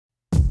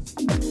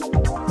Hey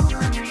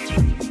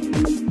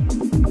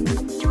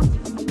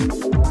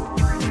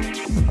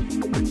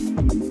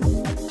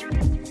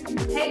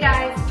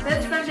guys,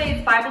 this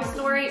Sunday's Bible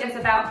story is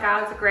about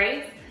God's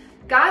grace.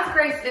 God's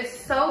grace is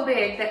so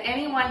big that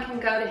anyone can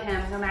go to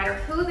Him no matter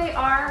who they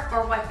are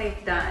or what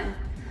they've done.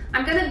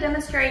 I'm going to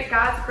demonstrate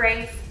God's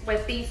grace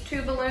with these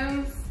two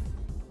balloons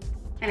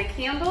and a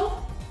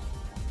candle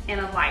and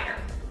a lighter.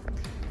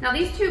 Now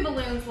these two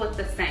balloons look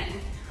the same.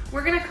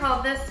 We're going to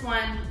call this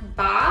one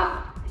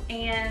Bob,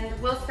 and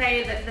we'll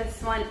say that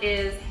this one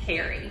is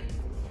Harry.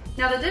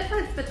 Now the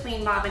difference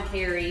between Bob and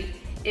Harry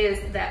is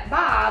that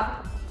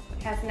Bob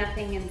has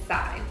nothing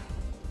inside.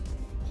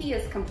 He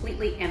is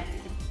completely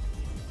empty.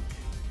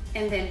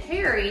 And then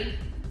Harry,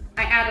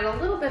 I added a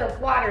little bit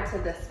of water to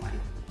this one.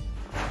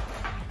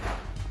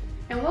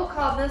 And we'll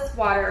call this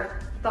water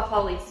the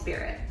Holy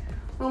Spirit.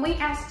 When we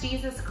ask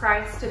Jesus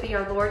Christ to be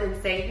our Lord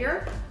and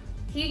Savior,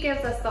 He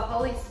gives us the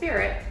Holy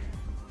Spirit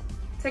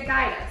to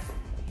guide us.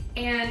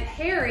 And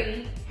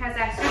Harry has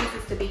asked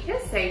Jesus to be his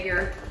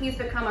Savior. He's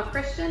become a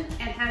Christian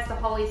and has the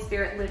Holy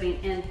Spirit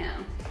living in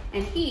him.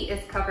 And he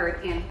is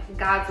covered in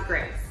God's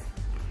grace.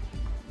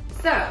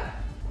 So,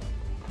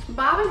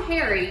 Bob and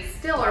Harry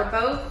still are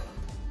both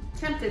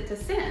tempted to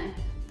sin.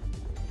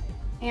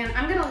 And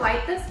I'm gonna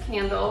light this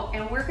candle,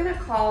 and we're gonna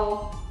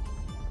call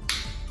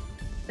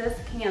this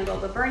candle,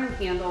 the burning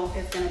candle,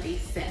 is gonna be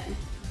sin.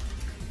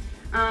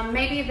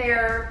 Maybe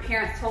their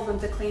parents told them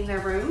to clean their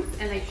rooms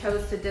and they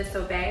chose to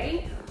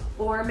disobey,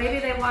 or maybe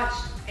they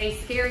watched a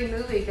scary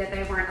movie that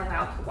they weren't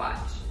allowed to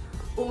watch,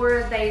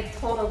 or they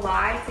told a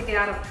lie to get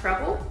out of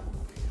trouble.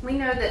 We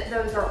know that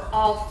those are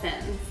all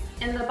sins.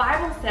 And the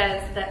Bible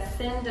says that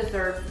sin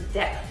deserves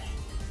death.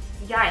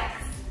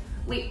 Yikes.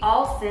 We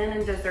all sin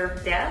and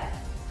deserve death.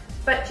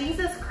 But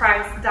Jesus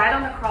Christ died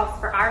on the cross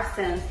for our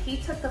sins. He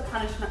took the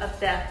punishment of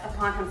death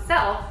upon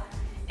Himself.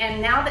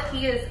 And now that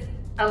He is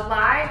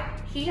alive,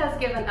 He has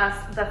given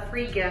us the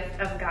free gift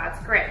of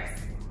God's grace.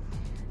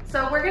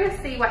 So we're going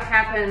to see what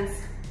happens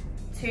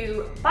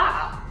to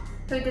Bob,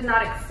 who did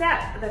not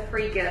accept the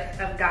free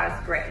gift of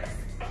God's grace.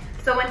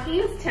 So when he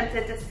is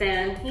tempted to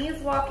sin, he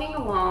is walking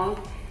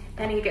along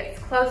and he gets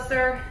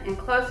closer and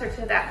closer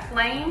to that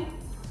flame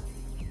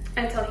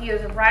until he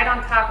is right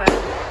on top of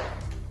it.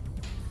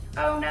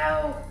 Oh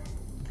no,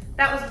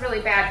 that was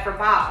really bad for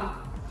Bob.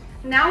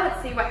 Now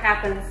let's see what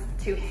happens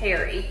to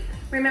Harry.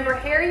 Remember,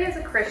 Harry is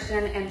a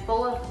Christian and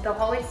full of the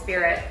Holy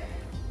Spirit,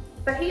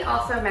 but he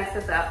also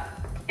messes up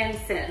and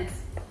sins.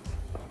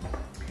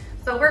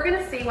 So we're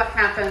gonna see what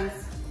happens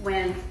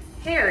when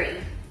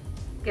Harry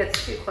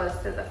gets too close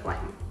to the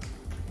flame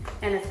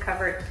and is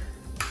covered.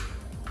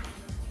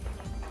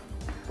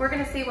 We're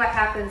gonna see what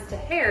happens to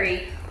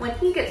Harry when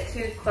he gets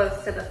too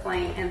close to the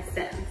flame and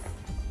sins.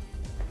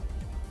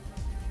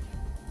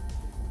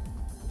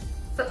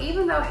 So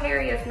even though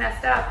Harry is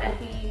messed up and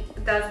he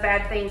does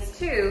bad things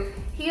too,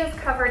 he is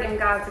covered in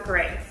God's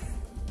grace.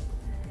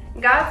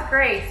 God's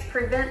grace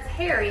prevents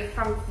Harry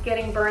from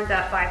getting burned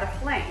up by the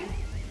flame.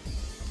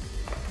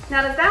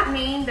 Now, does that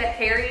mean that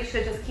Harry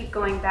should just keep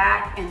going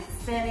back and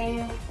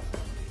sinning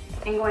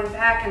and going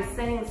back and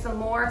sinning some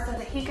more so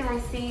that he can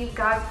receive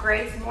God's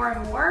grace more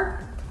and more?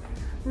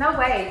 No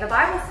way. The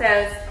Bible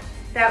says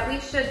that we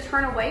should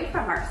turn away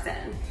from our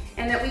sin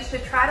and that we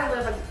should try to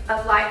live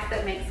a life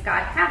that makes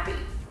God happy.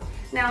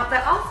 Now,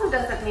 that also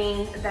doesn't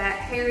mean that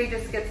Harry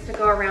just gets to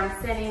go around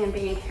sinning and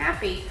being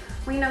happy.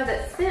 We know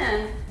that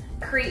sin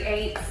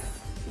creates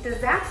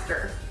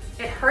disaster.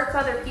 It hurts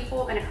other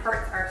people and it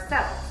hurts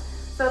ourselves.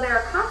 So there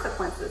are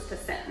consequences to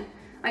sin.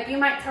 Like you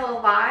might tell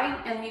a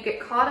lie and you get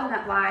caught in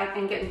that lie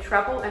and get in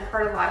trouble and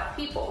hurt a lot of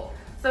people.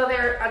 So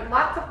there are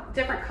lots of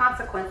different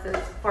consequences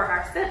for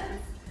our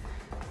sins.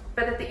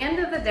 But at the end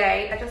of the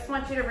day, I just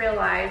want you to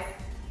realize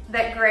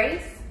that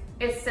grace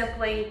is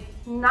simply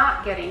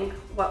not getting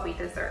what we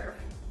deserve.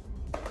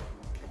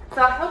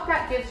 So I hope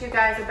that gives you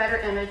guys a better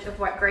image of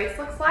what grace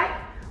looks like.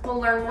 We'll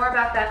learn more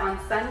about that on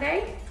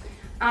Sunday.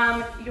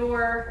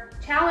 Your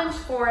challenge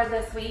for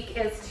this week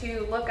is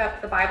to look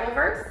up the Bible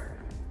verse,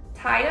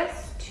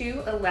 Titus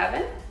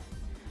 2:11.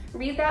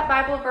 Read that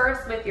Bible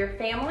verse with your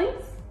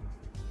families.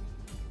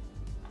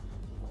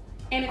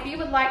 And if you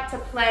would like to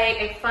play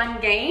a fun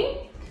game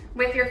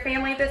with your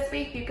family this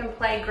week, you can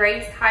play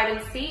Grace Hide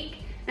and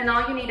Seek. And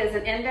all you need is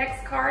an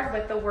index card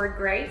with the word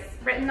grace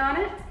written on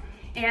it.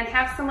 And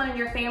have someone in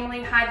your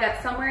family hide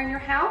that somewhere in your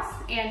house.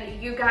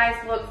 And you guys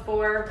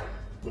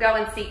go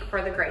and seek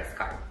for the grace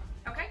card.